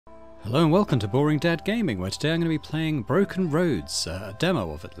Hello and welcome to Boring Dad Gaming, where today I'm going to be playing Broken Roads, a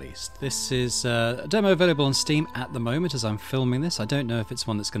demo of at least. This is a demo available on Steam at the moment as I'm filming this. I don't know if it's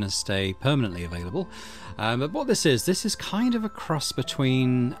one that's going to stay permanently available, but what this is kind of a cross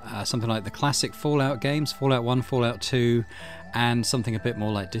between something like the classic Fallout games, Fallout 1, Fallout 2, and something a bit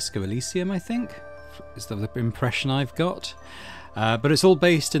more like Disco Elysium, I think, is the impression I've got. But it's all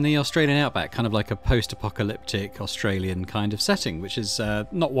based in the Australian outback, kind of like a post-apocalyptic Australian kind of setting, which is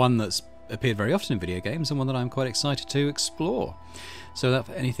not one that's appeared very often in video games, and one that I'm quite excited to explore. So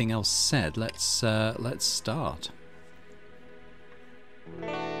without anything else said, let's start.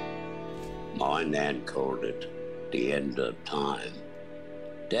 My nan called it the end of time.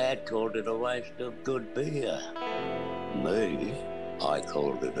 Dad called it a waste of good beer. Me, I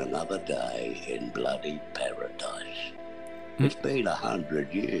called it another day in bloody paradise. It's been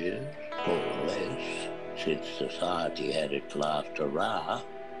 100 years, or less, since society had its last hurrah.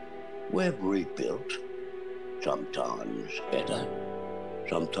 We've rebuilt, sometimes better,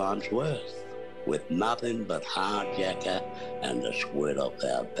 sometimes worse, with nothing but hardjacker and the sweat off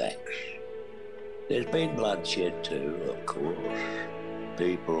our backs. There's been bloodshed too, of course.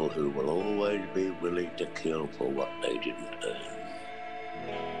 People who will always be willing to kill for what they didn't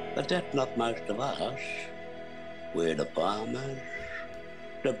earn. But that's not most of us. We're the farmers,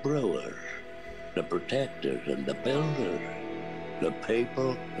 the brewers, the protectors and the builders, the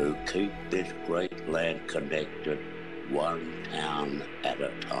people who keep this great land connected, one town at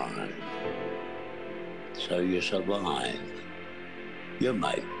a time. So you survive. You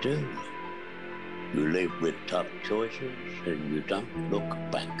make do. You live with tough choices and you don't look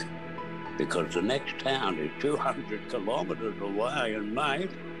back. Because the next town is 200 kilometers away, and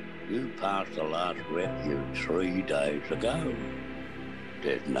mate, you passed the last refuge 3 days ago.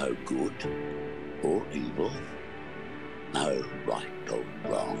 There's no good or evil, no right or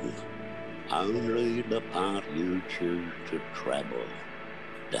wrong, only the path you choose to travel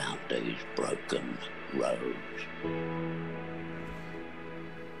down these broken roads.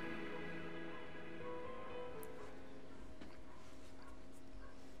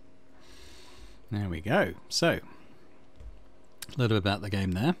 There we go. So, a little bit about the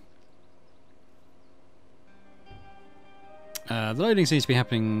game there. The loading seems to be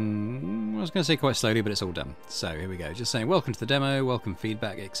happening, I was going to say quite slowly, but it's all done. So here we go, just saying welcome to the demo, welcome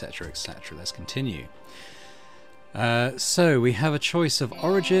feedback, etc, etc. Let's continue. So we have a choice of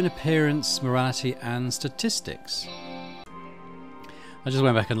origin, appearance, morality and statistics. I just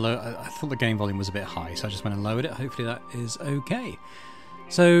went back and I thought the game volume was a bit high, so I just went and lowered it. Hopefully that is okay.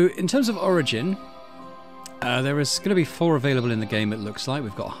 So in terms of origin, there is going to be 4 available in the game, it looks like.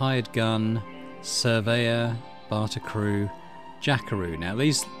 We've got hired gun, surveyor, barter crew, Jackaroo. Now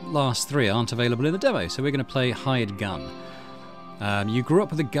these last 3 aren't available in the demo, so we're going to play hired gun. You grew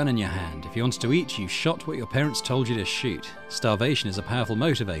up with a gun in your hand. If you wanted to eat, you shot what your parents told you to shoot. Starvation is a powerful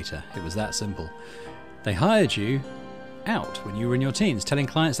motivator. It was that simple. They hired you out when you were in your teens, telling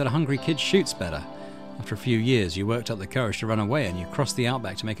clients that a hungry kid shoots better. After a few years, you worked up the courage to run away and you crossed the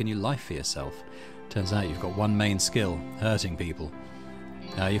outback to make a new life for yourself. Turns out you've got one main skill: hurting people.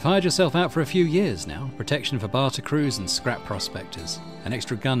 You've hired yourself out for a few years now. Protection for barter crews and scrap prospectors. An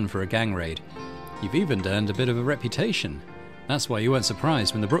extra gun for a gang raid. You've even earned a bit of a reputation. That's why you weren't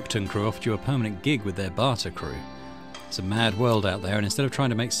surprised when the Brookton crew offered you a permanent gig with their barter crew. It's a mad world out there, and instead of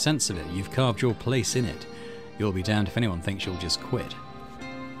trying to make sense of it, you've carved your place in it. You'll be damned if anyone thinks you'll just quit.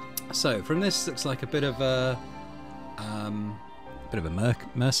 So, from this, looks like a bit of a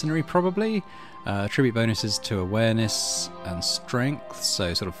mercenary, probably. Tribute bonuses to awareness and strength,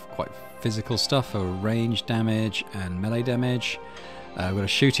 so sort of quite physical stuff for range damage and melee damage. We've got a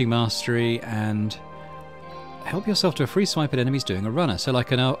shooting mastery and help yourself to a free swipe at enemies doing a runner, so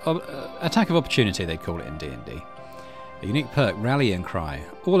like an attack of opportunity they'd call it in D&D. A unique perk, Rallying Cry.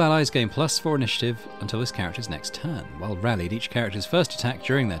 All allies gain +4 initiative until this character's next turn. While rallied, each character's first attack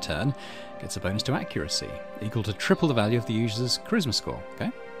during their turn gets a bonus to accuracy, equal to triple the value of the user's charisma score.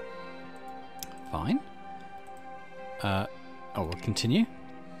 Okay. Fine. We'll continue.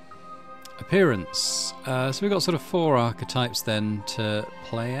 Appearance. So we've got sort of 4 archetypes then to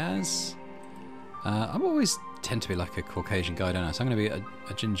play as. I'm always tend to be like a Caucasian guy, don't I? So I'm going to be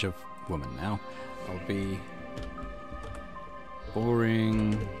a ginger woman now. I'll be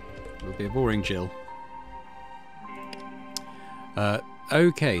boring. It'll be a boring Jill.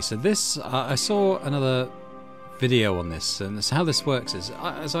 Okay, so this I saw another video on this, and how this works is,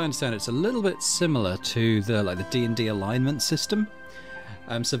 as I understand it, it's a little bit similar to the D&D alignment system.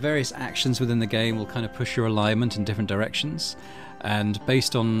 So various actions within the game will kind of push your alignment in different directions, and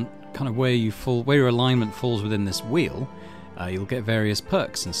based on kind of where your alignment falls within this wheel, you'll get various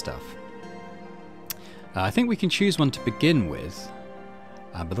perks and stuff. I think we can choose one to begin with.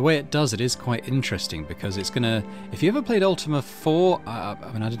 But the way it does it is quite interesting, because it's going to... If you ever played Ultima 4... I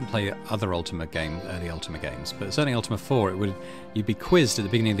mean, I didn't play other Ultima games, early Ultima games, but certainly Ultima 4, you'd be quizzed at the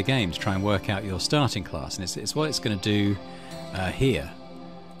beginning of the game to try and work out your starting class, and it's what it's going to do here.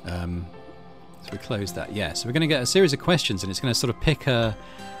 So we close that. Yeah, so we're going to get a series of questions, and it's going to sort of pick an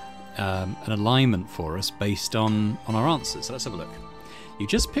alignment for us based on our answers. So let's have a look. You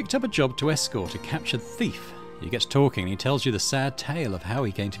just picked up a job to escort a captured thief. You get to talking and he tells you the sad tale of how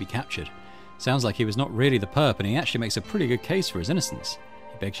he came to be captured. Sounds like he was not really the perp, and he actually makes a pretty good case for his innocence.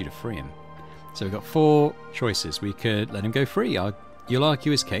 He begs you to free him. So we've got 4 choices. We could let him go free. You'll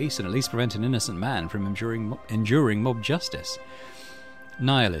argue his case and at least prevent an innocent man from enduring mob justice.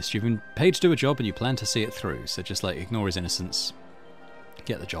 Nihilist. You've been paid to do a job and you plan to see it through. So just like ignore his innocence,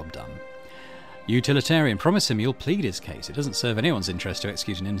 get the job done. Utilitarian. Promise him you'll plead his case. It doesn't serve anyone's interest to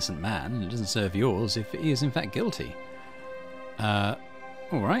execute an innocent man, and it doesn't serve yours if he is in fact guilty.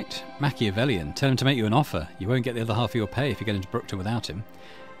 Alright. Machiavellian. Tell him to make you an offer. You won't get the other half of your pay if you get into Brookton without him.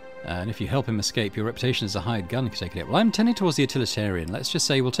 And if you help him escape, your reputation as a hired gun can take it out. Well, I'm tending towards the utilitarian. Let's just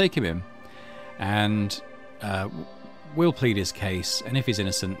say we'll take him in, and we'll plead his case, and if he's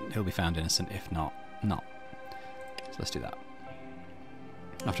innocent, he'll be found innocent. If not, not. So let's do that.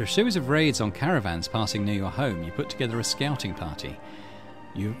 After a series of raids on caravans passing near your home, you put together a scouting party.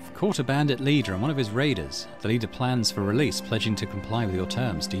 You've caught a bandit leader and one of his raiders. The leader plans for release, pledging to comply with your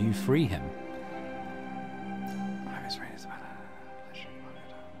terms. Do you free him?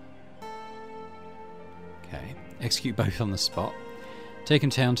 Okay. Execute both on the spot. Take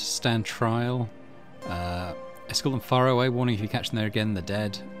him down to stand trial. Escort them far away, warning if you catch them there again, they're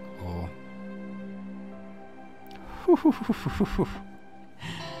dead. Or...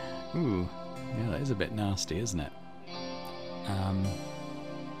 Ooh, yeah, that is a bit nasty, isn't it?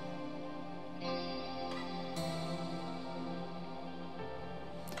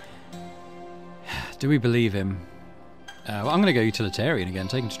 Do we believe him? Well, I'm going to go utilitarian again,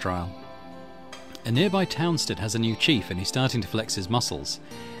 take him to trial. A nearby townstead has a new chief and he's starting to flex his muscles.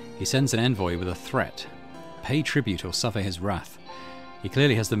 He sends an envoy with a threat. Pay tribute or suffer his wrath. He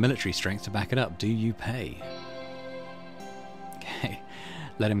clearly has the military strength to back it up. Do you pay? Okay.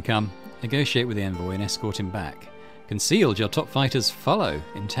 Let him come, negotiate with the envoy and escort him back. Concealed, your top fighters follow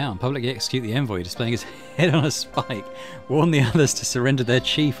in town. Publicly execute the envoy, displaying his head on a spike. Warn the others to surrender their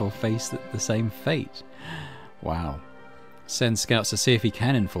chief or face the same fate. Wow. Send scouts to see if he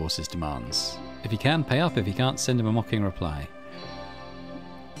can enforce his demands. If he can, pay up. If he can't, send him a mocking reply.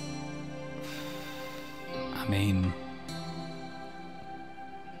 I mean...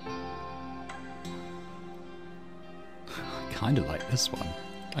 I kind of like this one.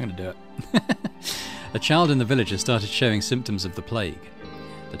 I'm going to do it. A child in the village has started showing symptoms of the plague.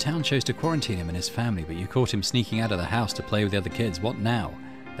 The town chose to quarantine him and his family, but you caught him sneaking out of the house to play with the other kids. What now?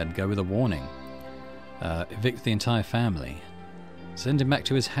 Then go with a warning. Evict the entire family. Send him back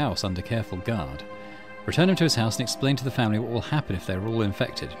to his house under careful guard. Return him to his house and explain to the family what will happen if they're all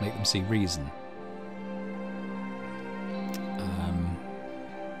infected. Make them see reason.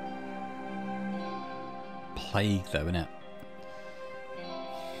 Plague, though, innit?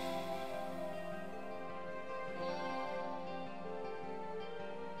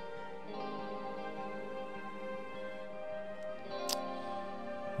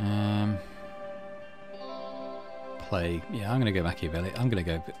 Plague. Yeah, I'm going to go Machiavellian.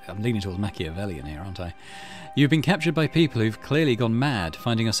 I'm leaning towards Machiavellian here, aren't I? You've been captured by people who've clearly gone mad,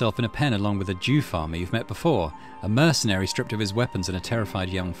 finding yourself in a pen along with a Jew farmer you've met before, a mercenary stripped of his weapons and a terrified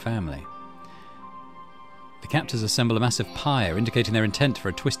young family. The captors assemble a massive pyre, indicating their intent for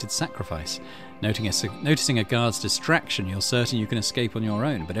a twisted sacrifice. Noticing a guard's distraction, you're certain you can escape on your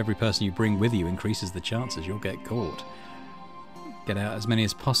own, but every person you bring with you increases the chances you'll get caught. Get out as many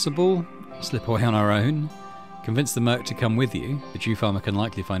as possible, slip away on our own, convince the merc to come with you. The Jew farmer can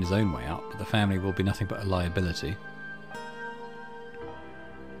likely find his own way out, but the family will be nothing but a liability.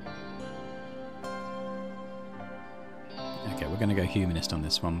 Okay, we're going to go humanist on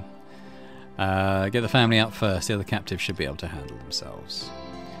this one. Get the family out first, the other captives should be able to handle themselves.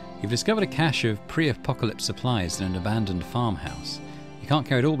 You've discovered a cache of pre-apocalypse supplies in an abandoned farmhouse. You can't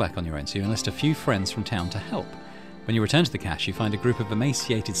carry it all back on your own, so you enlist a few friends from town to help. When you return to the cache, you find a group of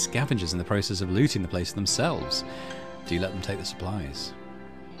emaciated scavengers in the process of looting the place themselves. Do you let them take the supplies?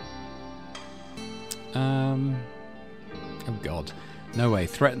 Oh god. No way.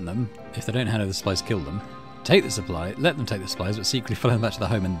 Threaten them. If they don't hand over the supplies, kill them. Take the supply, let them take the supplies, but secretly follow them back to the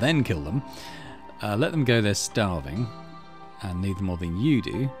home and then kill them. Let them go, they're starving, and need them more than you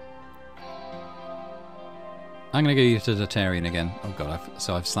do. I'm going to go utilitarian again. Oh god,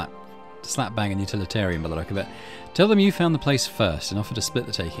 I've slapped slap bang and utilitarian by the look of it. Tell them you found the place first and offer to split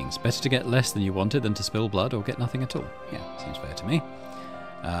the takings. Better to get less than you wanted than to spill blood or get nothing at all. Yeah, seems fair to me.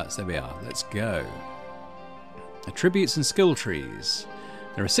 So there we are. Let's go. Attributes and skill trees.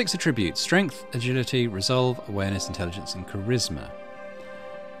 There are 6 attributes: strength, agility, resolve, awareness, intelligence, and charisma.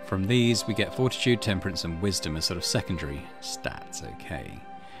 From these we get fortitude, temperance, and wisdom as sort of secondary stats. Okay.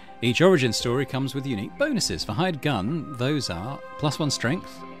 Each origin story comes with unique bonuses. For hired gun, those are +1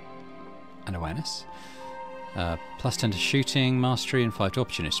 strength and awareness, +10 to shooting, mastery, and 5 to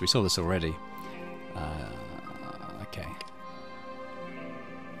opportunist. We saw this already. Okay.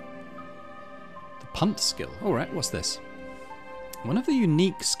 The punt skill. Alright, what's this? One of the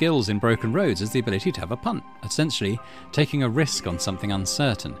unique skills in Broken Roads is the ability to have a punt, essentially taking a risk on something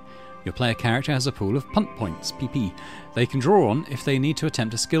uncertain. Your player character has a pool of punt points, PP, they can draw on if they need to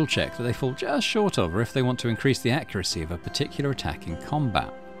attempt a skill check that they fall just short of, or if they want to increase the accuracy of a particular attack in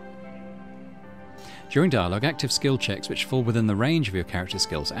combat. During dialogue, active skill checks which fall within the range of your character's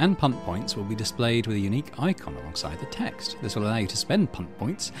skills and punt points will be displayed with a unique icon alongside the text. This will allow you to spend punt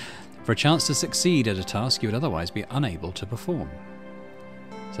points for a chance to succeed at a task you would otherwise be unable to perform.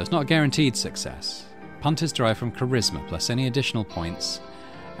 So it's not a guaranteed success. Punt is derived from charisma plus any additional points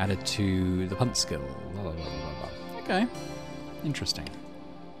added to the punt skill. Blah, blah, blah, blah. Okay, interesting.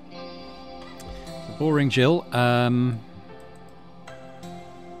 So boring Jill.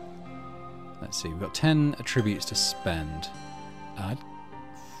 Let's see, we've got 10 attributes to spend. I'd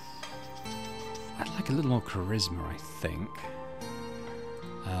like a little more charisma, I think.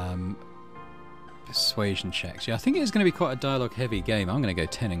 Persuasion checks. Yeah, I think it's going to be quite a dialogue-heavy game. I'm going to go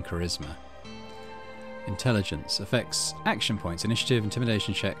 10 in charisma. Intelligence affects action points, initiative,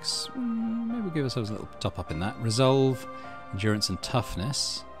 intimidation checks. Maybe we'll give ourselves a little top-up in that. Resolve, endurance, and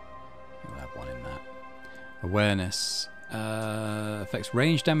toughness. We'll have 1 in that. Awareness affects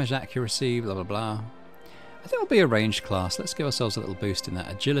range damage, accuracy, blah blah blah. I think it'll be a ranged class. Let's give ourselves a little boost in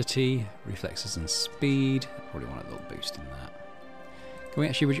that. Agility, reflexes, and speed. Probably want a little boost in that. Can we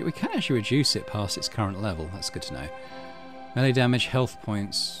actually we can actually reduce it past its current level. That's good to know. Melee damage, health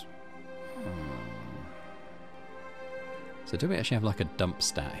points. So do we actually have like a dump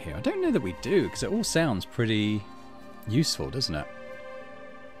stat here? I don't know that we do, because it all sounds pretty useful, doesn't it?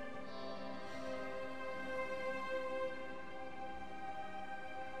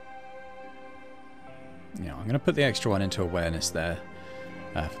 Yeah, I'm going to put the extra one into awareness there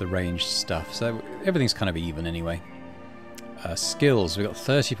for the ranged stuff. So everything's kind of even anyway. Skills, we've got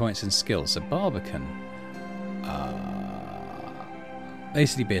 30 points in skills. So Barbican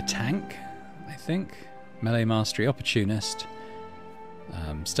basically be a tank, I think. Melee mastery, opportunist.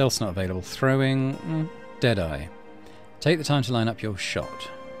 Stealth's not available. Throwing, Deadeye. Take the time to line up your shot.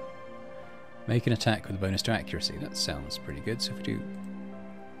 Make an attack with a bonus to accuracy. That sounds pretty good. So if we do...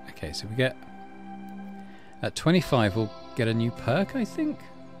 Okay, so we get... At 25 we'll get a new perk, I think?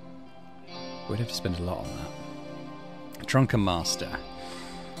 We'd have to spend a lot on that. Drunken Master.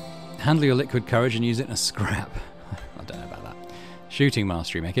 Handle your liquid courage and use it in a scrap. I don't know about that. Shooting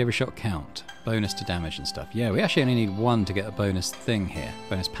Mastery. Make every shot count. Bonus to damage and stuff. Yeah, we actually only need 1 to get a bonus thing here.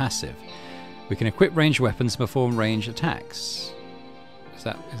 Bonus passive. We can equip ranged weapons and perform ranged attacks. Was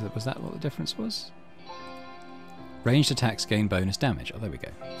that what the difference was? Ranged attacks gain bonus damage. Oh, there we go.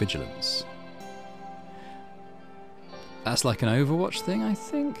 Vigilance. That's like an Overwatch thing, I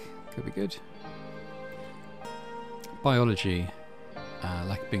think. Could be good. Biology.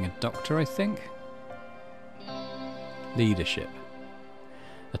 Like being a doctor, I think. Leadership.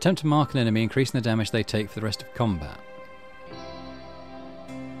 Attempt to mark an enemy, increasing the damage they take for the rest of combat.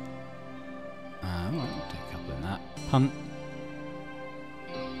 I'll take a couple in that. Punt.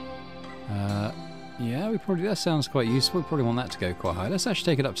 Yeah, that sounds quite useful. We probably want that to go quite high. Let's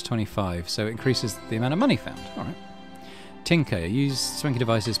actually take it up to 25, so it increases the amount of money found. Alright. Tinker. Use swanky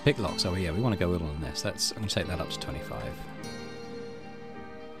devices, pick locks. Oh yeah, we want to go all on this. I'm going to take that up to 25.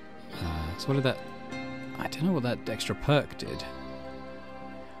 So what did that... I don't know what that extra perk did.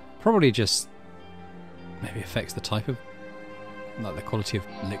 Probably just maybe affects the type of, like the quality of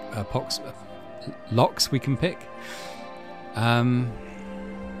locks we can pick.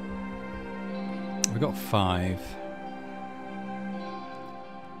 We've got 5.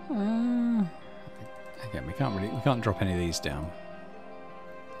 Again, we can't drop any of these down.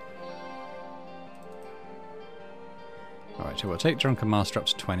 All right, so we'll take Drunken Master up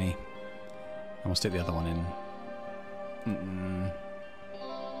to 20, and we'll stick the other one in.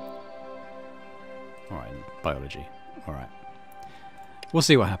 Alright, biology. Alright. We'll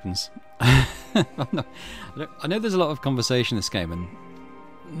see what happens. I know there's a lot of conversation in this game and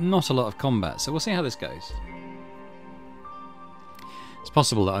not a lot of combat, so we'll see how this goes. It's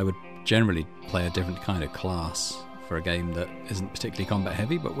possible that I would generally play a different kind of class for a game that isn't particularly combat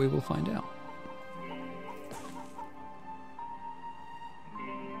heavy, but we will find out.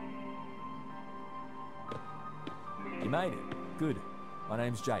 You made it. Good. My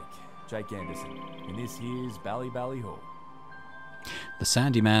name's Jake Anderson, and this here's Bally Hall. The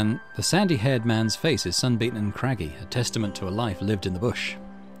sandy-haired man's face is sunbeaten and craggy, a testament to a life lived in the bush.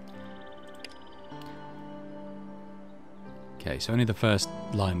 Okay, so only the first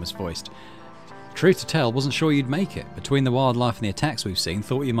line was voiced. Truth to tell, wasn't sure you'd make it. Between the wildlife and the attacks we've seen,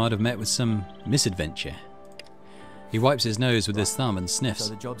 thought you might have met with some misadventure. He wipes his nose with his thumb and sniffs.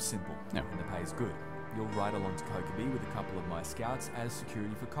 So the job's simple, and the pay's good. You'll ride along to Kokobee with a couple of my scouts as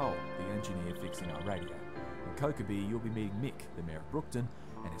security for Cole, the engineer fixing our radio. In Kokobee, you'll be meeting Mick, the mayor of Brookton,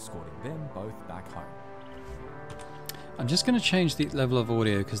 and escorting them both back home. I'm just going to change the level of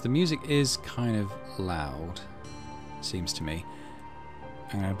audio because the music is kind of loud, seems to me.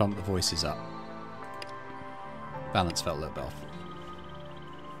 I'm going to bump the voices up. Balance felt a little bit off.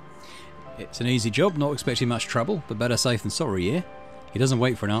 It's an easy job, not expecting much trouble, but better safe than sorry, yeah? He doesn't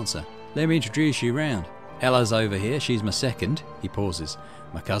wait for an answer. Let me introduce you round. Ella's over here, she's my second. He pauses.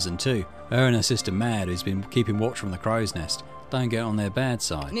 My cousin too. Her and her sister Mad, who's been keeping watch from the crow's nest. Don't get on their bad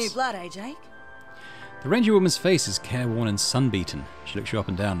sides. New blood, eh, Jake? The ranger woman's face is careworn and sunbeaten. She looks you up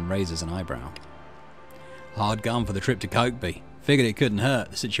and down and raises an eyebrow. Hard gone for the trip to Kokeby. Figured it couldn't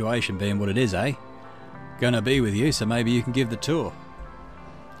hurt, the situation being what it is, eh? Gonna be with you, so maybe you can give the tour.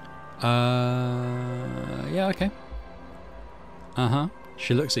 Yeah, okay. Uh-huh.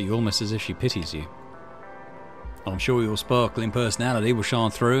 She looks at you almost as if she pities you. I'm sure your sparkling personality will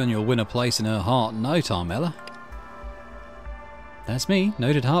shine through and you'll win a place in her heart in no time, Ella. That's me,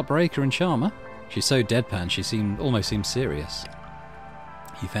 noted heartbreaker and charmer. She's so deadpan she almost seems serious.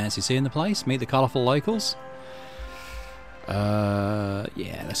 You fancy seeing the place? Meet the colourful locals?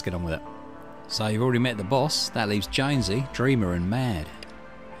 Yeah, let's get on with it. So you've already met the boss. That leaves Jonesy, Dreamer and Mad.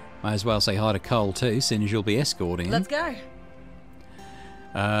 May as well say hi to Cole too, seeing as you'll be escorting him. Let's go.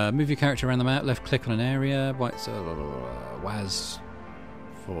 Move your character around the map, left click on an area, right, WAS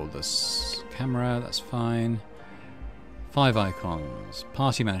for the camera, that's fine. 5 icons,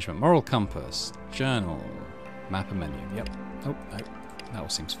 party management, moral compass, journal, map and menu, yep. Oh, no, that all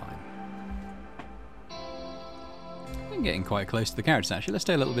seems fine. I'm getting quite close to the characters actually. Let's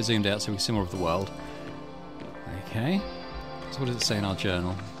stay a little bit zoomed out so we can see more of the world. Okay, so what does it say in our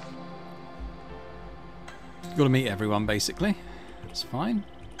journal? You've got to meet everyone basically. That's fine.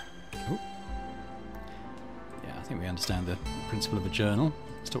 Oh. Yeah, I think we understand the principle of a journal.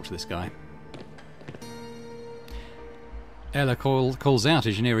 Let's talk to this guy. Ella calls out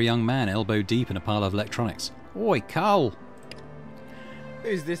as you near a young man elbow deep in a pile of electronics. Oi, Cole!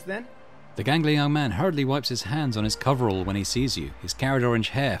 Who's this then? The gangly young man hurriedly wipes his hands on his coverall when he sees you. His carrot orange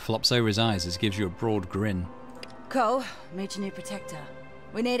hair flops over his eyes as he gives you a broad grin. Cole, meet your new protector.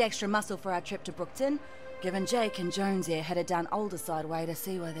 We need extra muscle for our trip to Brookton, given Jake and Jones here headed down Alderside way to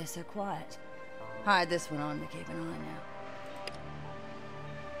see why they're so quiet. Hired this one on to keep an eye now.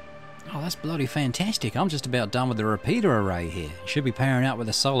 Oh, that's bloody fantastic. I'm just about done with the repeater array here. Should be powering out with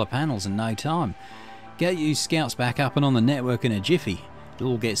the solar panels in no time. Get you scouts back up and on the network in a jiffy.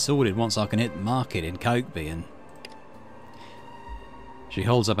 It'll all get sorted once I can hit the market in Kokeby and... She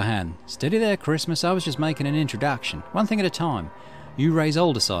holds up a hand. Steady there, Christmas. I was just making an introduction. One thing at a time. You raise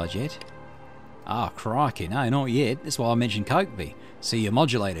Alderside yet? Ah, crikey, no, not yet. That's why I mentioned Kokeby. See, your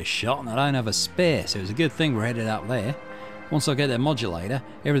modulator's shot and I don't have a spare, so it's a good thing we're headed up there. Once I get that modulator,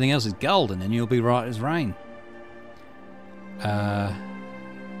 everything else is golden and you'll be right as rain. We're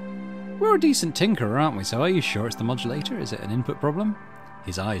a decent tinkerer, aren't we? So are you sure it's the modulator? Is it an input problem?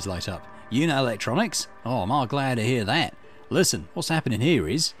 His eyes light up. You know electronics? Oh, am I glad to hear that. Listen, what's happening here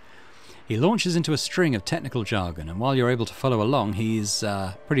is... He launches into a string of technical jargon, and while you're able to follow along, he's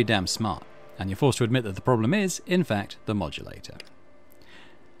pretty damn smart. And you're forced to admit that the problem is, in fact, the modulator.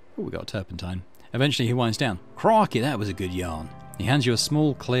 Oh, we got a turpentine. Eventually he winds down. Crikey, that was a good yarn. He hands you a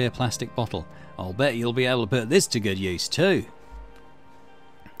small, clear plastic bottle. I'll bet you'll be able to put this to good use, too.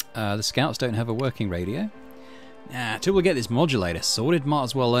 The scouts don't have a working radio. Nah, till we get this modulator sorted, might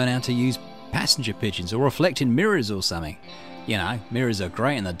as well learn how to use passenger pigeons or reflecting mirrors or something. You know, mirrors are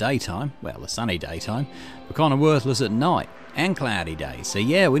great in the daytime, well, the sunny daytime, but kind of worthless at night and cloudy days. So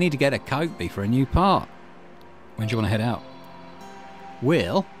yeah, we need to get a Kokeby for a new part. When do you want to head out?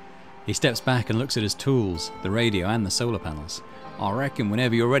 Well, he steps back and looks at his tools, the radio and the solar panels. I reckon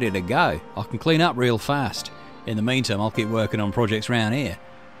whenever you're ready to go, I can clean up real fast. In the meantime, I'll keep working on projects round here.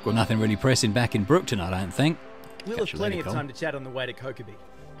 Got nothing really pressing back in Brookton, I don't think. We'll have plenty of time to chat on the way to Kokeby.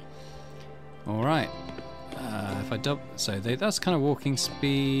 Alright. If I double, so that's kind of walking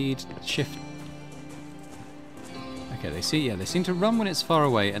speed, shift. Okay, they seem to run when it's far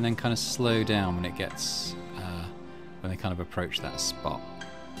away and then kind of slow down when it gets, when they kind of approach that spot.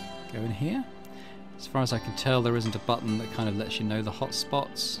 Go in here. As far as I can tell, there isn't a button that kind of lets you know the hot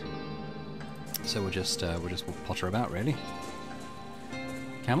spots. So we'll just potter about, really.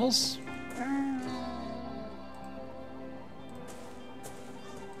 Camels.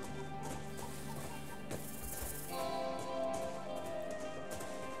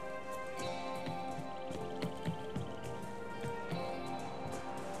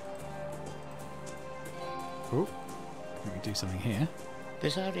 Oh, let me do something here.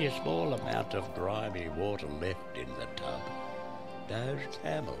 There's only a small amount of grimy water left in the tub. Those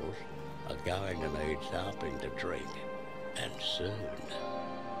camels are going to need something to drink, and soon.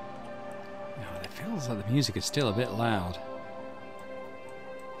 Oh, it feels like the music is still a bit loud.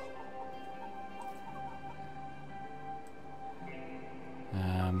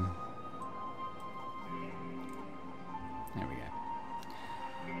 There we go.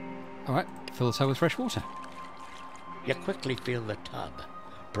 Alright, fill the tub with fresh water. You quickly fill the tub,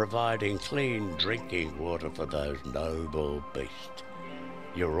 providing clean drinking water for those noble beasts.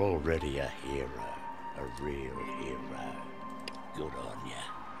 You're already a hero, a real hero. Good on ya.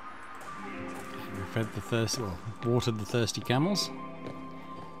 We fed the watered the thirsty camels.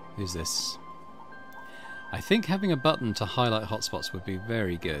 Who's this? I think having a button to highlight hotspots would be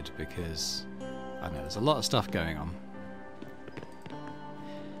very good because I know there's a lot of stuff going on.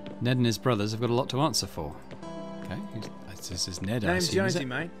 Ned and his brothers have got a lot to answer for. Okay, this is Ned. Name's Jonesy,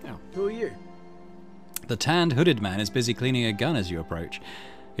 mate. Oh. Who are you? The tanned, hooded man is busy cleaning a gun as you approach.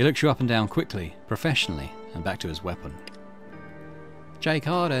 He looks you up and down quickly, professionally, and back to his weapon. Jake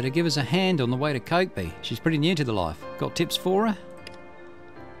hired her to give us a hand on the way to Cokeby. She's pretty new to the life. Got tips for her?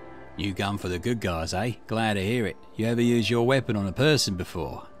 New gun for the good guys, eh? Glad to hear it. You ever used your weapon on a person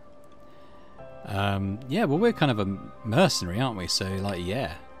before? Yeah, well, we're kind of a mercenary, aren't we? So, like,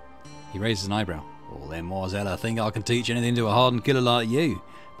 yeah. He raises an eyebrow. Well, then, Morzella, I think I can teach anything to a hardened killer like you.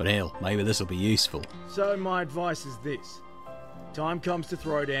 But hell, maybe this'll be useful. So my advice is this. Time comes to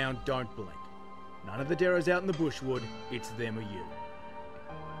throw down, don't blink. None of the Derros out in the bushwood, it's them or you.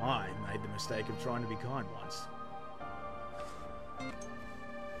 I made the mistake of trying to be kind once.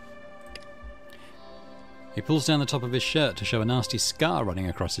 He pulls down the top of his shirt to show a nasty scar running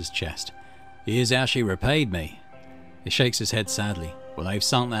across his chest. Here's how she repaid me. He shakes his head sadly. Well, they've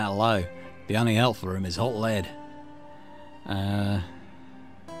sunk that low. The only help for him is hot lead.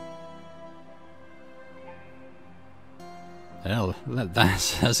 Hell,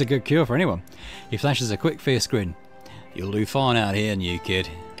 that's a good cure for anyone. He flashes a quick, fierce grin. You'll do fine out here, new kid.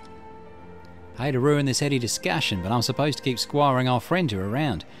 I hate to ruin this heady discussion, but I'm supposed to keep squiring our friend here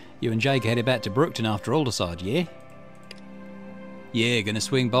around. You and Jake headed back to Brookton after Alderside, yeah? Yeah, gonna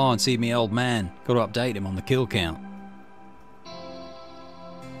swing by and see me old man. Got to update him on the kill count.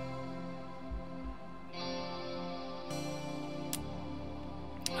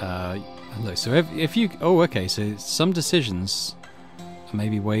 Look, so if you... Oh, okay, so some decisions are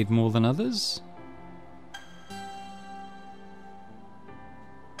maybe weighed more than others?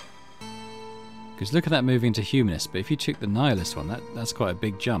 Because look at that moving to Humanist, but if you took the Nihilist one, that's quite a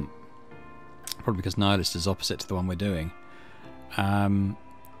big jump. Probably because Nihilist is opposite to the one we're doing. Alright,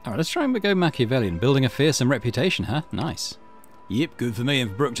 let's try and go Machiavellian. Building a fearsome reputation, huh? Nice. Yep, good for me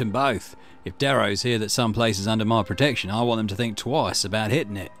and for Brookton both. If Darrow's hear that some place is under my protection, I want them to think twice about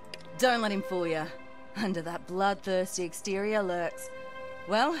hitting it. Don't let him fool you. Under that bloodthirsty exterior lurks,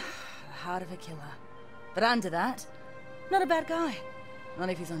 well, the heart of a killer. But under that, not a bad guy. Not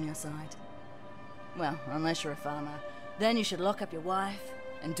if he's on your side. Well, unless you're a farmer. Then you should lock up your wife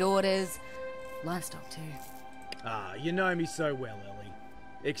and daughters, livestock too. Ah, you know me so well, Ellie.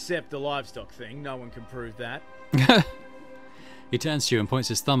 Except the livestock thing, no one can prove that. He turns to you and points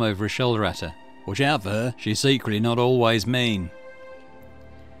his thumb over his shoulder at her. Watch out for her, she's secretly not always mean.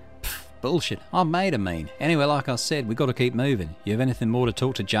 Pfft, bullshit, I made her mean. Anyway, like I said, we got to keep moving. You have anything more to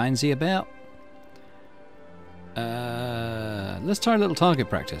talk to Jonesy about? Let's try a little target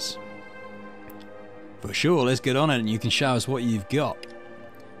practice. For sure, let's get on it and you can show us what you've got.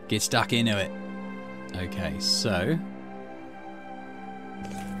 Get stuck into it. Okay, so...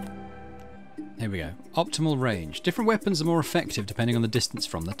 here we go. Optimal range. Different weapons are more effective depending on the distance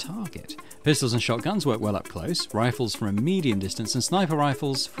from the target. Pistols and shotguns work well up close, rifles from a medium distance, and sniper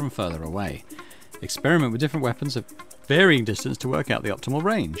rifles from further away. Experiment with different weapons of varying distance to work out the optimal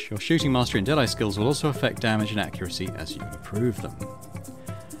range. Your shooting mastery and Deadeye skills will also affect damage and accuracy as you improve them.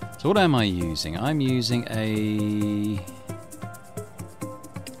 So what am I using? I'm using a...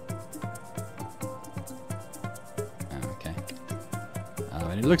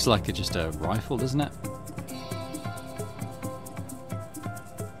 It looks like it's just a rifle, doesn't it?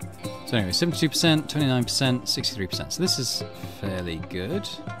 So anyway, 72%, 29%, 63%. So this is fairly good.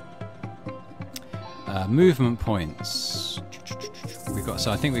 Movement points.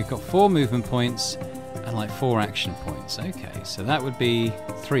 So I think we've got 4 movement points and like 4 action points. Okay, so that would be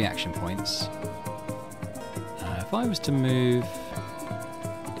 3 action points. If I was to move,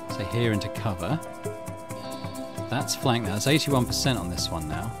 say here into cover, that's flank now. That's 81% on this one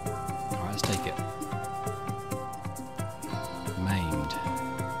now. Alright, let's take it. Maimed.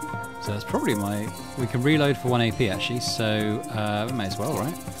 So that's probably we can reload for 1 AP actually, so we may as well,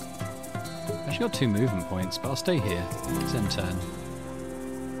 right? Actually got 2 movement points, but I'll stay here. It's end turn.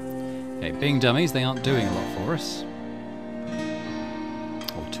 Okay, being dummies, they aren't doing a lot for us.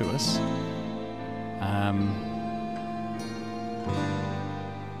 Or to us.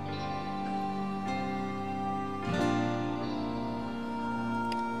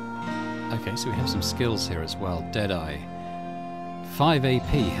 Okay, so we have some skills here as well. Deadeye. 5 AP.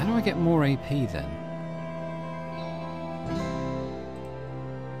 How do I get more AP then?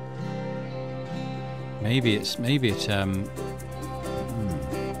 Maybe it.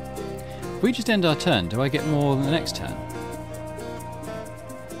 If we just end our turn, do I get more than the next turn?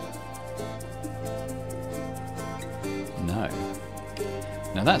 No.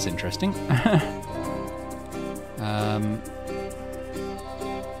 Now that's interesting. I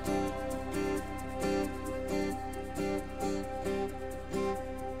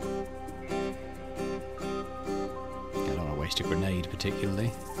don't want to waste a grenade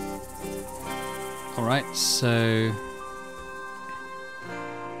particularly. Alright, so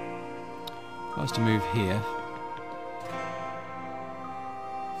if I was to move here,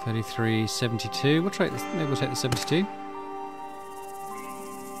 33, 72. We'll try this. Maybe we'll take the 72.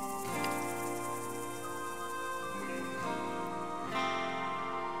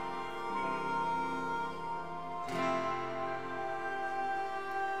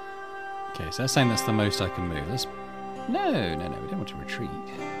 Okay, so that's saying that's the most I can move. No, we don't want to retreat.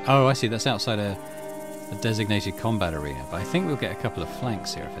 Oh, I see. That's outside a designated combat arena, but I think we'll get a couple of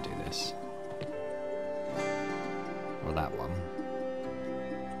flanks here if I do this. Or that one.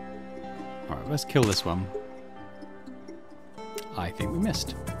 Alright, let's kill this one. I think we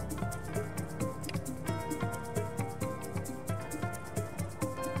missed.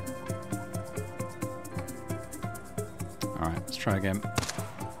 Alright, let's try again.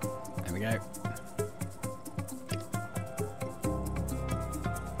 There we go.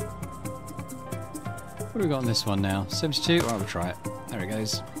 What do we got on this one now? 72? Alright, we'll try it. There it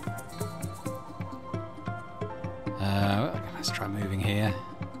goes. Let's try moving here.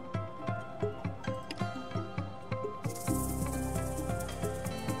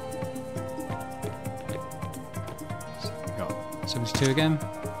 So we've got 72 again.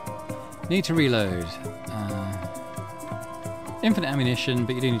 Need to reload. Infinite ammunition,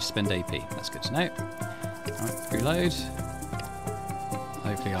 but you do need to spend AP. That's good to know. Alright, reload.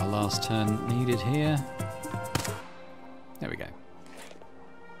 Hopefully our last turn needed here. There we go.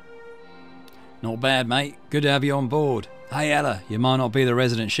 Not bad, mate. Good to have you on board. Hey, Ella, you might not be the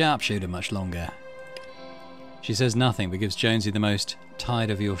resident sharpshooter much longer. She says nothing, but gives Jonesy the most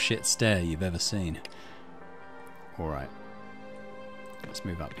tired-of-your-shit stare you've ever seen. Alright. Let's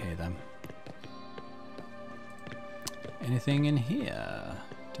move up here, then. Anything in here?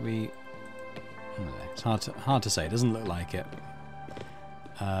 Do we... I don't know. It's hard to say. It doesn't look like it.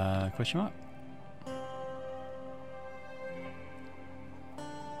 Question mark?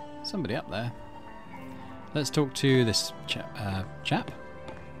 Somebody up there. Let's talk to this chap?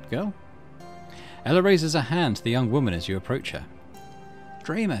 Girl? Ella raises a hand to the young woman as you approach her.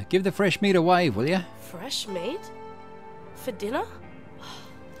 Dreamer, give the fresh meat a wave, will ya? Fresh meat? For dinner?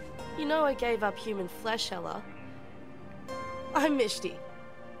 You know I gave up human flesh, Ella. I'm Mishti.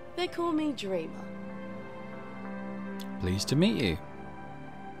 They call me Dreamer. Pleased to meet you.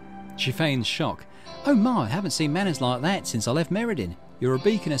 She feigns shock. Oh my, I haven't seen manners like that since I left Meriden. You're a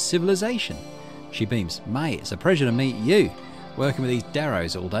beacon of civilization. She beams. Mate, it's a pleasure to meet you. Working with these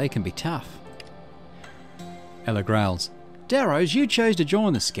Darrows all day can be tough. Ella growls. Darrows, you chose to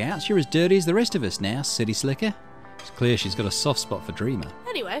join the Scouts. You're as dirty as the rest of us now, city slicker. It's clear she's got a soft spot for Dreamer.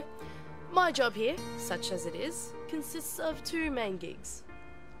 Anyway, my job here, such as it is, consists of 2 main gigs.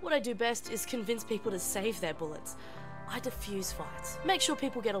 What I do best is convince people to save their bullets. I defuse fights, make sure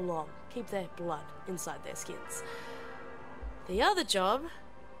people get along, keep their blood inside their skins. The other job,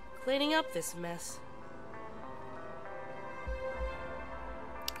 cleaning up this mess.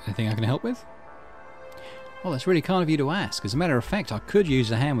 Anything I can help with? Well, that's really kind of you to ask. As a matter of fact, I could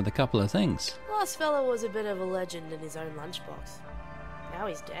use a hand with a couple of things. Last fella was a bit of a legend in his own lunchbox. now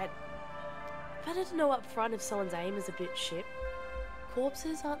he's dead. Better to know up front if someone's aim is a bit shit.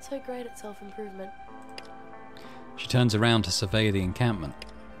 Corpses aren't so great at self-improvement. She turns around to survey the encampment.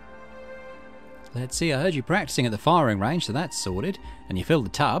 Let's see, I heard you practicing at the firing range, so that's sorted. And you filled the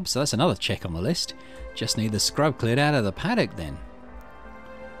tub, so that's another check on the list. Just need the scrub cleared out of the paddock then.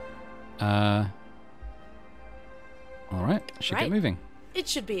 Alright, should get moving. It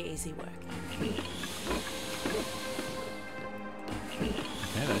should be easy work.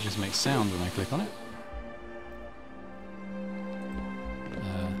 Okay, that just makes sound when I click on it.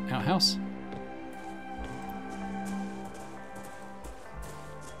 Outhouse.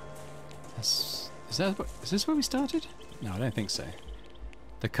 Is this where we started? No, I don't think so.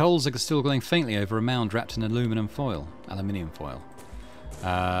 The coals are still glowing faintly over a mound wrapped in aluminium foil.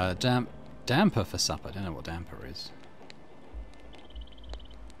 Damper for supper. I don't know what damper is.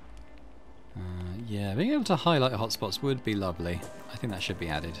 Yeah, being able to highlight hotspots would be lovely. I think that should be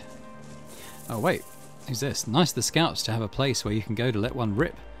added. Oh wait, who's this? Nice of the scouts to have a place where you can go to let one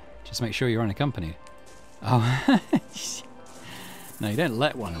rip. Just make sure you're unaccompanied. Oh, no, you don't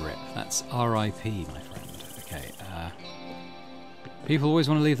let one rip. That's R.I.P., my friend. Okay. People always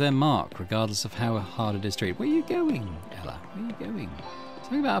want to leave their mark, regardless of how hard it is to read. Where are you going, Ella? Where are you going?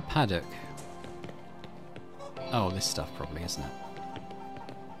 Something about a paddock. Oh, this stuff probably, isn't it?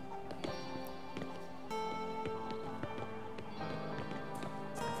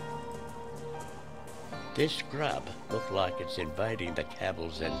 This scrub looks like it's invading the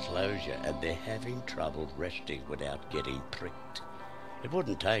camel's enclosure and they're having trouble resting without getting pricked. It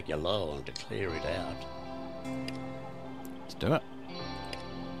wouldn't take you long to clear it out. Let's do it.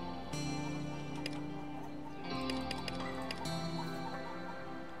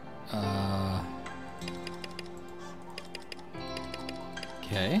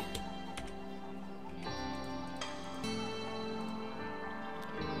 Okay.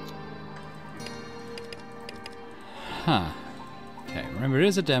 Huh. Okay, remember it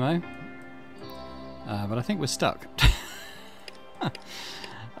is a demo. But I think we're stuck.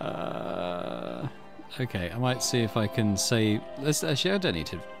 Okay, I might see if I can save... Actually, I don't need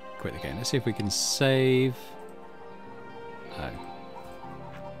to quit the game. Let's see if we can save... Oh.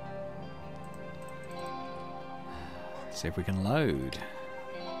 See if we can load.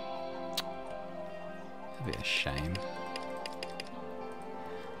 That'd be a shame.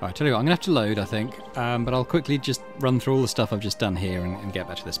 Alright, tell you what, I'm going to have to load, I think. But I'll quickly just run through all the stuff I've just done here and get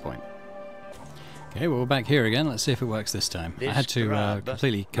back to this point. Okay, well, we're back here again. Let's see if it works this time. I had to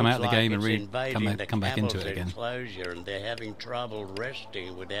completely come out of the game and come back into it again. And they're having trouble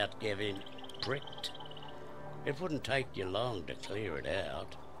resting without getting pricked. It wouldn't take you long to clear it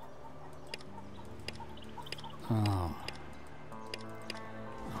out. Oh.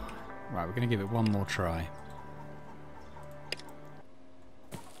 Right, we're going to give it one more try.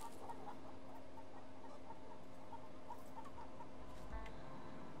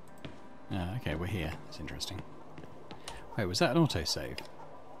 Okay, we're here. That's interesting. Wait, was that an autosave?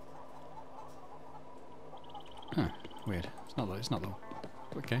 Huh, weird. It's not the...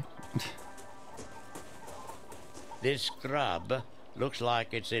 Okay. This scrub looks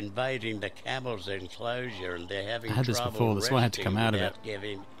like it's invading the camel's enclosure and they're having trouble. I had this before, that's why I had to come out of it.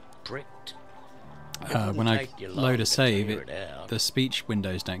 Getting pricked. When I load a save, the speech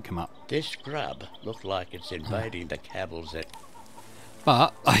windows don't come up. This scrub looks like it's invading the camel's enclosure.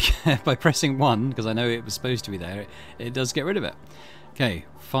 But by pressing 1, because I know it was supposed to be there, it does get rid of it. Okay,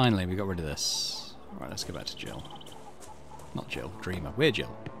 finally we got rid of this. Right, let's go back to Jill. Not Jill, Dreamer. We're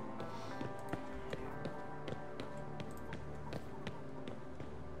Jill.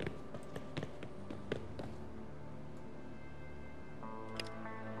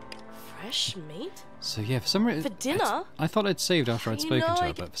 Fresh meat? So yeah, for some reason... For dinner? I thought I'd saved after I'd spoken to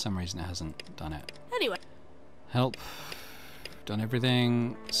her, but for some reason it hasn't done it. Anyway. Help. Done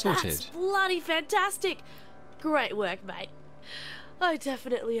everything. Sorted. That's bloody fantastic. Great work, mate. I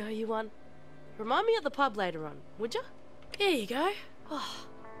definitely owe you one. Remind me at the pub later on, would you? Here you go. Oh,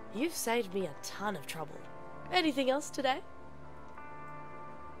 you've saved me a ton of trouble. Anything else today?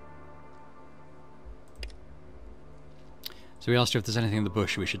 So we asked her if there's anything in the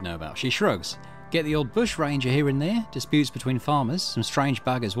bush we should know about. She shrugs. Get the old bush ranger here and there. Disputes between farmers. Some strange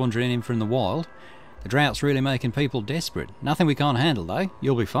buggers wandering in from the wild. The drought's really making people desperate. Nothing we can't handle, though.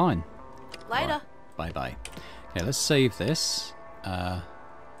 You'll be fine. Later. Right. Bye-bye. Okay, let's save this. So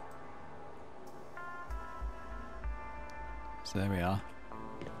there we are.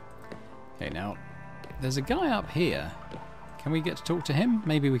 Okay, now, there's a guy up here. Can we get to talk to him?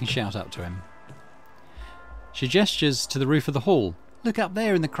 Maybe we can shout up to him. She gestures to the roof of the hall. Look up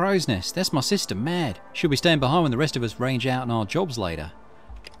there in the crow's nest. That's my sister, Mad. She'll be staying behind when the rest of us range out on our jobs later.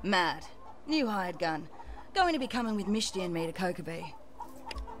 Mad. New hired gun. Going to be coming with Mishti and me to Kokobee.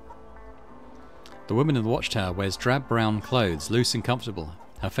 The woman in the watchtower wears drab brown clothes, loose and comfortable.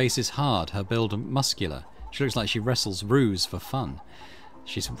 Her face is hard, her build muscular. She looks like she wrestles roos for fun.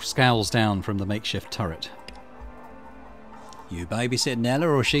 She scowls down from the makeshift turret. You babysitting Ella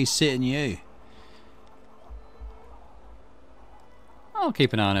or she's sitting you? I'll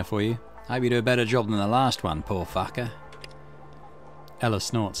keep an eye on her for you. Hope you do a better job than the last one, poor fucker. Ella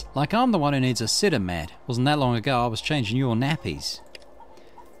snorts. Like I'm the one who needs a sitter, Matt. Wasn't that long ago I was changing your nappies.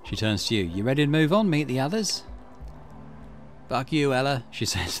 She turns to you. You ready to move on, meet the others? Fuck you, Ella, she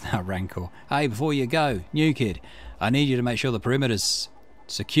says without rancor. Hey, before you go, new kid, I need you to make sure the perimeter's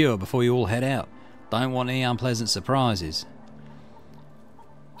secure before you all head out. Don't want any unpleasant surprises.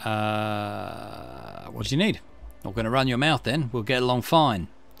 What do you need? Not going to run your mouth then. We'll get along fine.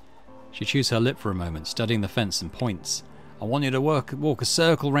 She chews her lip for a moment, studying the fence and points. I want you to walk a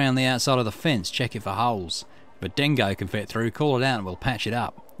circle round the outside of the fence, check it for holes. If a dingo can fit through, call it out and we'll patch it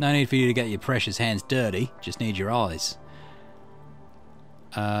up. No need for you to get your precious hands dirty, just need your eyes.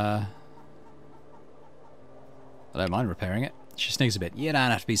 I don't mind repairing it. She snigs a bit. You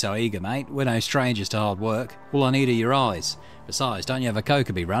don't have to be so eager, mate. We're no strangers to hard work. All I need are your eyes. Besides, don't you have a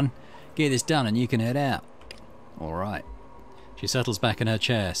Kokobee run? Get this done and you can head out. All right. She settles back in her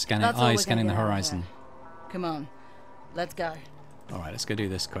chair, scanning the horizon. Come on, let's go. All right, let's go do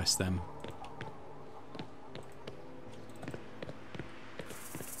this quest then.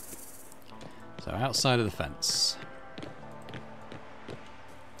 So outside of the fence,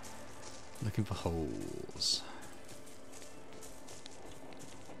 looking for holes.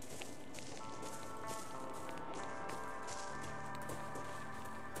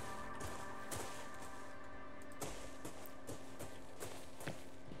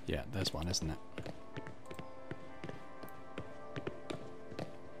 Yeah, there's one, isn't it?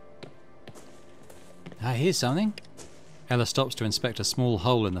 I hear something. Ella stops to inspect a small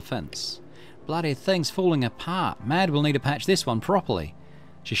hole in the fence. Bloody thing's falling apart. Mad will need to patch this one properly.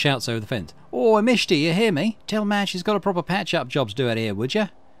 She shouts over the fence. Oh, Mishti, you hear me? Tell Mad she's got a proper patch-up job to do out here, would you?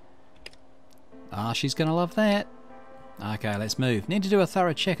 Ah, she's going to love that. Okay, let's move. Need to do a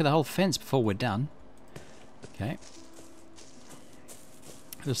thorough check of the whole fence before we're done. Okay.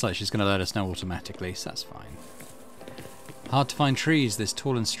 Looks like she's going to let us know automatically, so that's fine. Hard to find trees this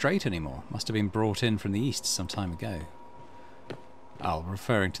tall and straight anymore. Must have been brought in from the east some time ago. Oh,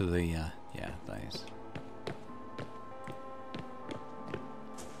 referring to the, yeah, those.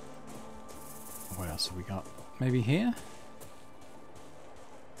 What else have we got? Maybe here?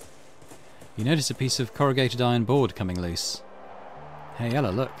 You notice a piece of corrugated iron board coming loose. Hey Ella,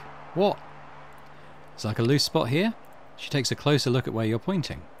 look. What? It's like a loose spot here? She takes a closer look at where you're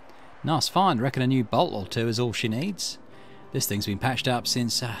pointing. Nice find. Reckon a new bolt or two is all she needs. This thing's been patched up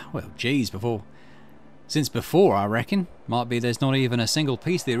since, well, geez, since before, I reckon. Might be there's not even a single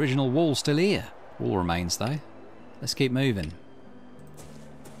piece of the original wall still here. Wall remains, though. Let's keep moving.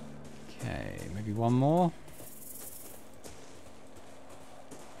 Okay, maybe one more.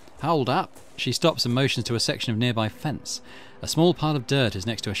 Hold up. She stops and motions to a section of nearby fence. A small pile of dirt is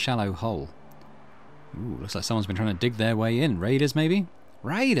next to a shallow hole. Ooh, looks like someone's been trying to dig their way in. Raiders, maybe?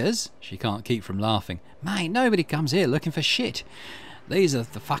 Raiders? She can't keep from laughing. Mate, nobody comes here looking for shit. These are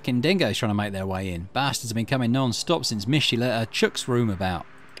the fucking dingoes trying to make their way in. Bastards have been coming non-stop since Mishy let her chooks room about.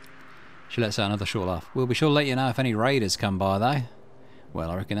 She lets out another short laugh. We'll be sure to let you know if any raiders come by, though.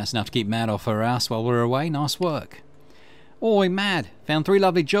 Well, I reckon that's enough to keep Mad off her ass while we're away. Nice work. Oi, Mad. Found 3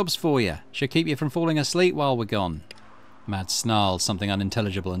 lovely jobs for you. Should keep you from falling asleep while we're gone. Mad snarls something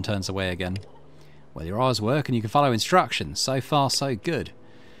unintelligible and turns away again. Well, your eyes work and you can follow instructions. So far, so good.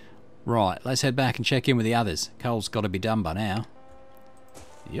 Right, let's head back and check in with the others. Coal's got to be done by now.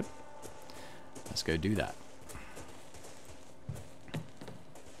 Yep. Let's go do that.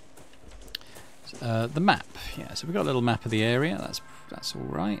 The map. Yeah, so we've got a little map of the area. That's all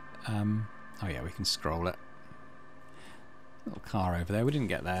right. Oh yeah, we can scroll it. Little car over there. We didn't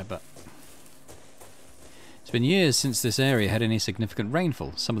get there, but it's been years since this area had any significant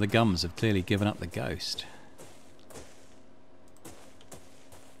rainfall. Some of the gums have clearly given up the ghost.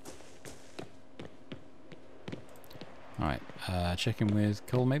 Alright, check in with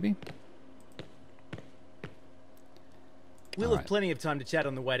Cole maybe? We'll have plenty of time to chat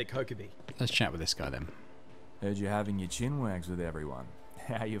on the way to Kokobee. Let's chat with this guy then. Heard you're having your chin wags with everyone.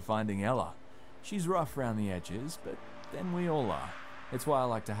 How you finding Ella? She's rough round the edges, but then we all are. It's why I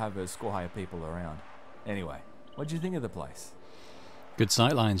like to have her squire people around. Anyway, what'd you think of the place? Good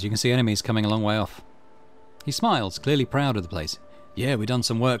sightlines. You can see enemies coming a long way off. He smiles, clearly proud of the place. Yeah, we done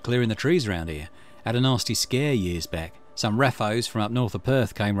some work clearing the trees around here. Had a nasty scare years back. Some refos from up north of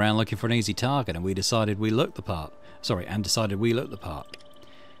Perth came round looking for an easy target, and decided we looked the part.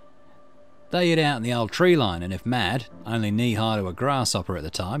 They hid out in the old tree line, and if Mad, only knee-high to a grasshopper at the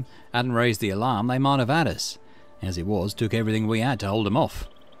time, hadn't raised the alarm, they might have had us. As it was, took everything we had to hold them off.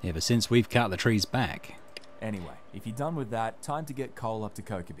 Ever since, we've cut the trees back. Anyway, if you're done with that, time to get Cole up to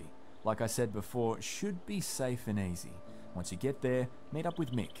Kokeby. Like I said before, it should be safe and easy. Once you get there, meet up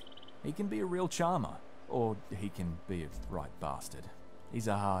with Mick. He can be a real charmer, or he can be a right bastard. He's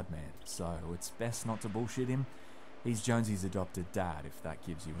a hard man, so it's best not to bullshit him. He's Jonesy's adopted dad, if that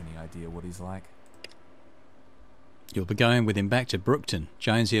gives you any idea what he's like. You'll be going with him back to Brookton.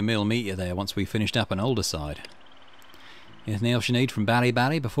 Jonesy and me'll meet you there once we've finished up on Alderside. Anything else you need from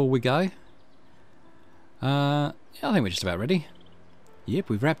Bally before we go? Yeah, I think we're just about ready. Yep,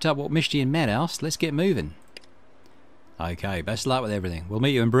 we've wrapped up what Mishti and Matt asked. Let's get moving. Okay, best of luck with everything. We'll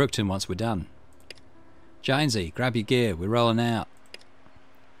meet you in Brookton once we're done. Jonesy, grab your gear. We're rolling out.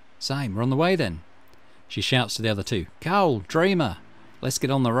 Same, we're on the way then. She shouts to the other two. Cole, Dreamer, let's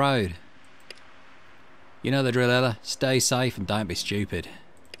get on the road. You know the drill, Ella. Stay safe and don't be stupid.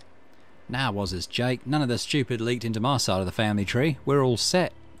 Now, Wazzers, Jake, none of the stupid leaked into my side of the family tree. We're all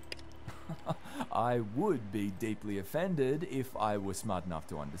set. I would be deeply offended if I were smart enough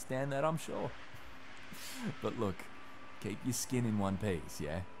to understand that, I'm sure. But look, keep your skin in one piece,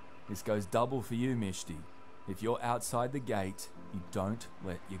 yeah? This goes double for you, Mishti. If you're outside the gate, you don't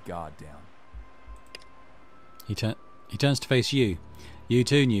let your guard down. He turns to face you. You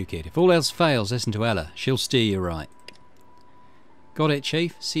too, new kid. If all else fails, listen to Ella. She'll steer you right. Got it,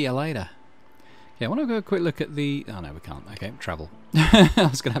 Chief. See you later. Okay, I want to go a quick look at the... Oh, no, we can't. Okay, travel. I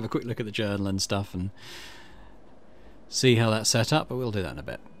was going to have a quick look at the journal and stuff and see how that's set up, but we'll do that in a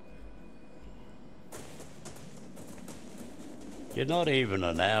bit. You're not even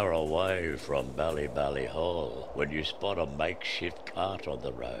an hour away from Bally Hall when you spot a makeshift cart on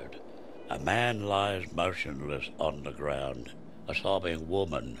the road. A man lies motionless on the ground. A sobbing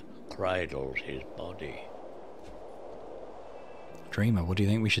woman cradles his body. Dreamer, what do you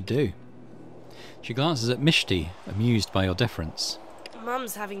think we should do? She glances at Mishti, amused by your deference.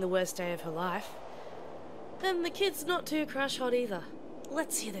 Mum's having the worst day of her life. And the kid's not too crush hot either.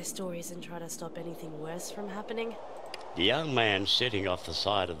 Let's hear their stories and try to stop anything worse from happening. The young man sitting off the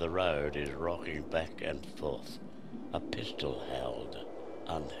side of the road is rocking back and forth, a pistol held,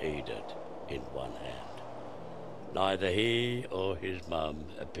 unheeded, in one hand. Neither he or his mum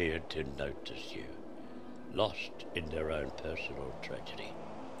appeared to notice you, lost in their own personal tragedy.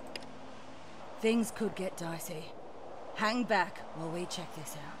 Things could get dicey. Hang back while we check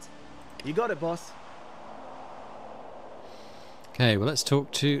this out. You got it, boss. Okay, well let's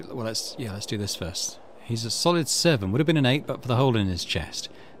talk to... Well, let's do this first. He's a solid 7. Would have been an 8, but for the hole in his chest.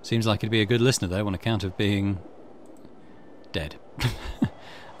 Seems like he'd be a good listener, though, on account of being... dead.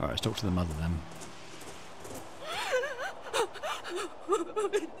 Alright, let's talk to the mother, then.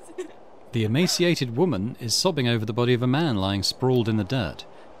 The emaciated woman is sobbing over the body of a man lying sprawled in the dirt.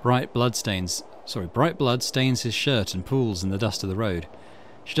 Bright blood stains his shirt and pools in the dust of the road.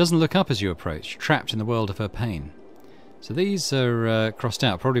 She doesn't look up as you approach, trapped in the world of her pain. So these are crossed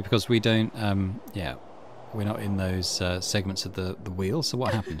out, probably because we don't, we're not in those segments of the wheel, so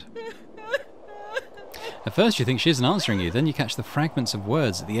what happened? At first you think she isn't answering you, then you catch the fragments of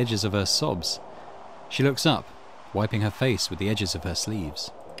words at the edges of her sobs. She looks up, wiping her face with the edges of her sleeves.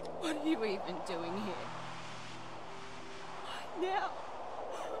 What are you even doing here? Why now?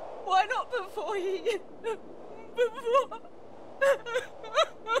 Why not before he... before...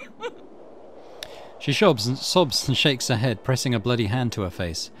 She sobs and shakes her head, pressing a bloody hand to her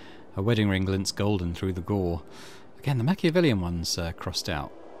face. Her wedding ring glints golden through the gore. Again, the Machiavellian one's crossed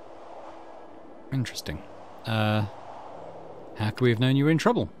out. Interesting. How could we have known you were in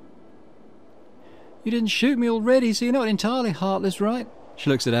trouble? You didn't shoot me already, so you're not entirely heartless, right? She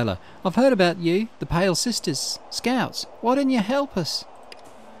looks at Ella. I've heard about you, the Pale Sisters, Scouts. Why didn't you help us?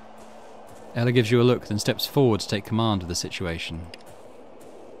 Ella gives you a look, then steps forward to take command of the situation.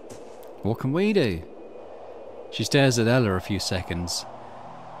 What can we do? She stares at Ella for a few seconds,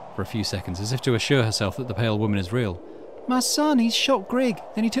 as if to assure herself that the pale woman is real. My son, he's shot Greg,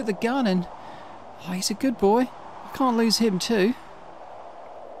 then he took the gun and... Oh, he's a good boy. I can't lose him too.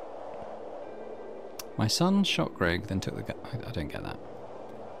 My son shot Greg, then took the gun... I don't get that.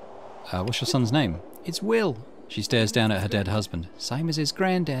 What's your son's name? It's Will. She stares down at her dead husband. Same as his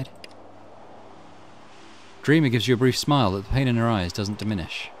granddad. Dreamer gives you a brief smile that the pain in her eyes doesn't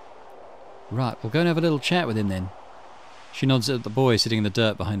diminish. Right, we'll go and have a little chat with him then. She nods at the boy sitting in the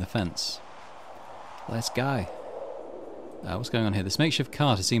dirt behind the fence. Let's go. What's going on here? This makeshift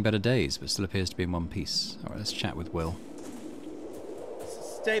cart has seen better days, but still appears to be in one piece. Alright, let's chat with Will.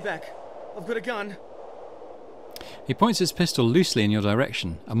 Stay back. I've got a gun. He points his pistol loosely in your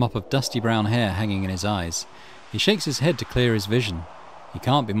direction, a mop of dusty brown hair hanging in his eyes. He shakes his head to clear his vision. He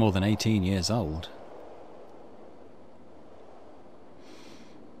can't be more than 18 years old.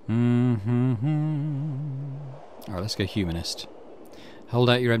 Alright, let's go humanist. Hold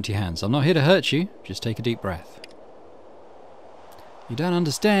out your empty hands. I'm not here to hurt you. Just take a deep breath. You don't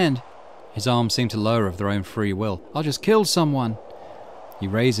understand. His arms seem to lower of their own free will. I just killed someone. He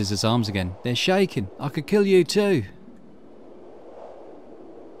raises his arms again. They're shaking. I could kill you too.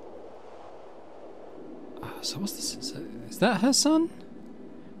 So what's this? Is that her son?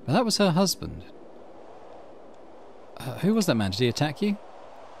 Well, that was her husband. Who was that man? Did he attack you?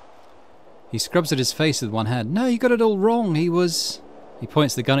 He scrubs at his face with one hand. No, you got it all wrong. He was... He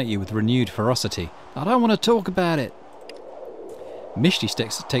points the gun at you with renewed ferocity. I don't want to talk about it.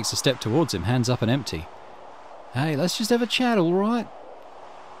 Mishti takes a step towards him, hands up and empty. Hey, let's just have a chat, all right?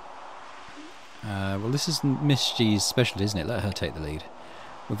 Well, this is Mishti's specialty, isn't it? Let her take the lead.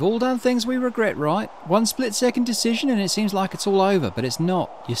 We've all done things we regret, right? One split-second decision and it seems like it's all over, but it's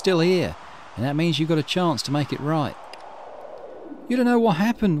not. You're still here, and that means you've got a chance to make it right. You don't know what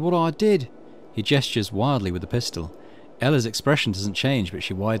happened, what I did. He gestures wildly with the pistol. Ella's expression doesn't change, but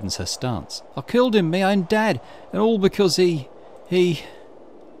she widens her stance. I killed him, my own dad, and all because he...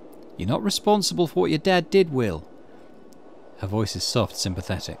 You're not responsible for what your dad did, Will. Her voice is soft,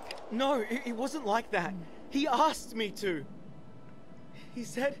 sympathetic. No, it wasn't like that. He asked me to. He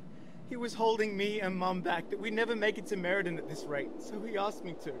said he was holding me and Mum back, that we'd never make it to Meriden at this rate, so he asked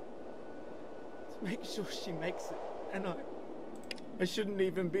me to make sure she makes it, and I shouldn't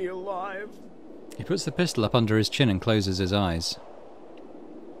even be alive. He puts the pistol up under his chin and closes his eyes.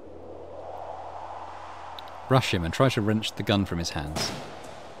 Rush him and try to wrench the gun from his hands.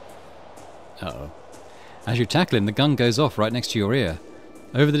 Uh-oh. As you tackle him, the gun goes off right next to your ear.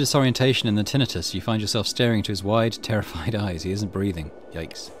 Over the disorientation and the tinnitus, you find yourself staring into his wide, terrified eyes. He isn't breathing.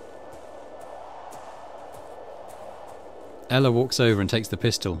 Yikes. Ella walks over and takes the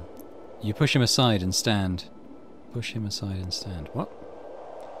pistol. You push him aside and stand. Push him aside and stand. What?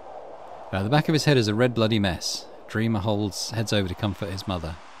 The back of his head is a red bloody mess. Dreamer heads over to comfort his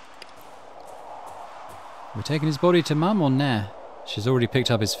mother. We're taking his body to Mum or nah? She's already picked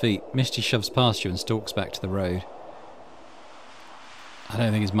up his feet. Misty shoves past you and stalks back to the road. I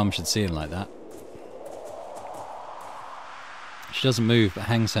don't think his mum should see him like that. She doesn't move but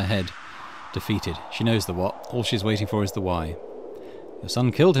hangs her head, defeated. She knows the what. All she's waiting for is the why. Your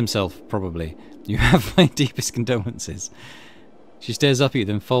son killed himself, probably. You have my deepest condolences. She stares up at you,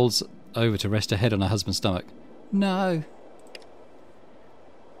 then folds over to rest her head on her husband's stomach. No.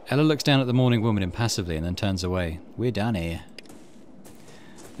 Ella looks down at the mourning woman impassively and then turns away. We're done here.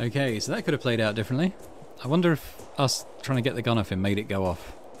 Okay, so that could have played out differently. I wonder if us trying to get the gun off him made it go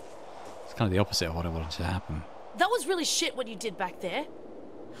off. It's kind of the opposite of what I wanted to happen. That was really shit what you did back there.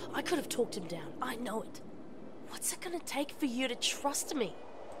 I could have talked him down. I know it. What's it going to take for you to trust me?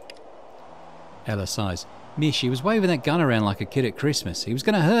 Ella sighs. Mish, he was waving that gun around like a kid at Christmas. He was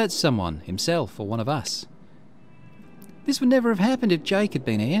going to hurt someone, himself or one of us. This would never have happened if Jake had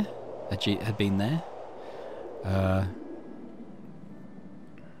been here. Had been there.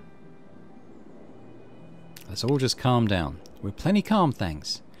 Let's all just calm down. We're plenty calm,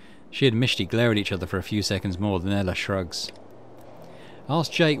 thanks. She and Mishti glare at each other for a few seconds more, then Ella shrugs.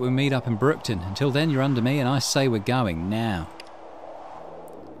 Ask Jake when we meet up in Brookton. Until then, you're under me, and I say we're going now.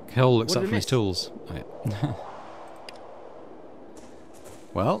 Cole looks up from his tools. Oh, yeah.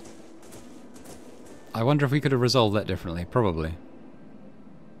 Well, I wonder if we could have resolved that differently. Probably.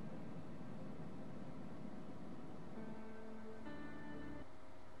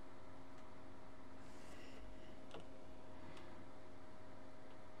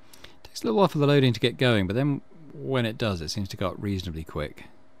 Takes a little while for the loading to get going, but then when it does, it seems to go up reasonably quick.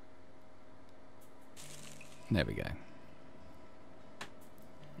 There we go.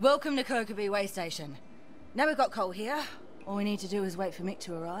 Welcome to Kokobee Way Station. Now we've got Cole here. All we need to do is wait for Mick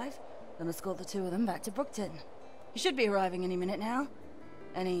to arrive, then escort the two of them back to Brookton. He should be arriving any minute now.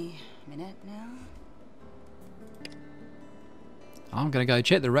 Any minute now? I'm going to go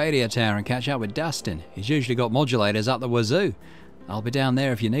check the radio tower and catch up with Dustin. He's usually got modulators up the wazoo. I'll be down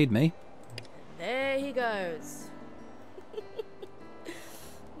there if you need me. There he goes.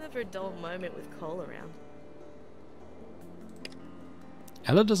 Never a dull moment with Cole around.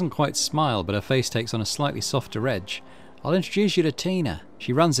 Ella doesn't quite smile, but her face takes on a slightly softer edge. I'll introduce you to Tina.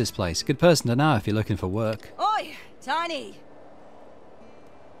 She runs this place. Good person to know if you're looking for work. Oi, Tiny!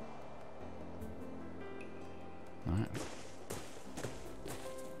 Alright.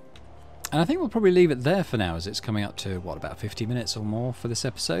 And I think we'll probably leave it there for now, as it's coming up to, what, about 50 minutes or more for this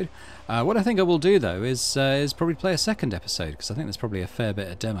episode. What I think I will do, though, is probably play a second episode, because I think there's probably a fair bit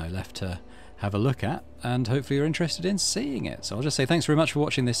of demo left to have a look at, and hopefully you're interested in seeing it. So I'll just say thanks very much for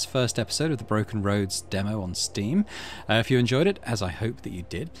watching this first episode of the Broken Roads demo on Steam. If you enjoyed it, as I hope that you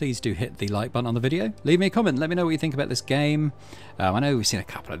did, please do hit the like button on the video. Leave me a comment, let me know what you think about this game. I know we've seen a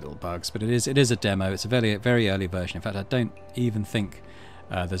couple of little bugs, but it is a demo. It's a very early version. In fact, I don't even think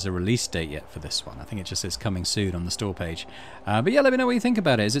there's a release date yet for this one. I think it just says coming soon on the store page. But yeah, let me know what you think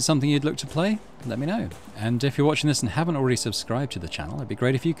about it. Is it something you'd look to play? Let me know. And if you're watching this and haven't already subscribed to the channel, it'd be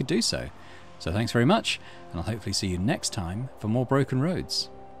great if you could do so. So thanks very much, and I'll hopefully see you next time for more Broken Roads.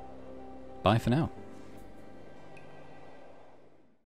 Bye for now.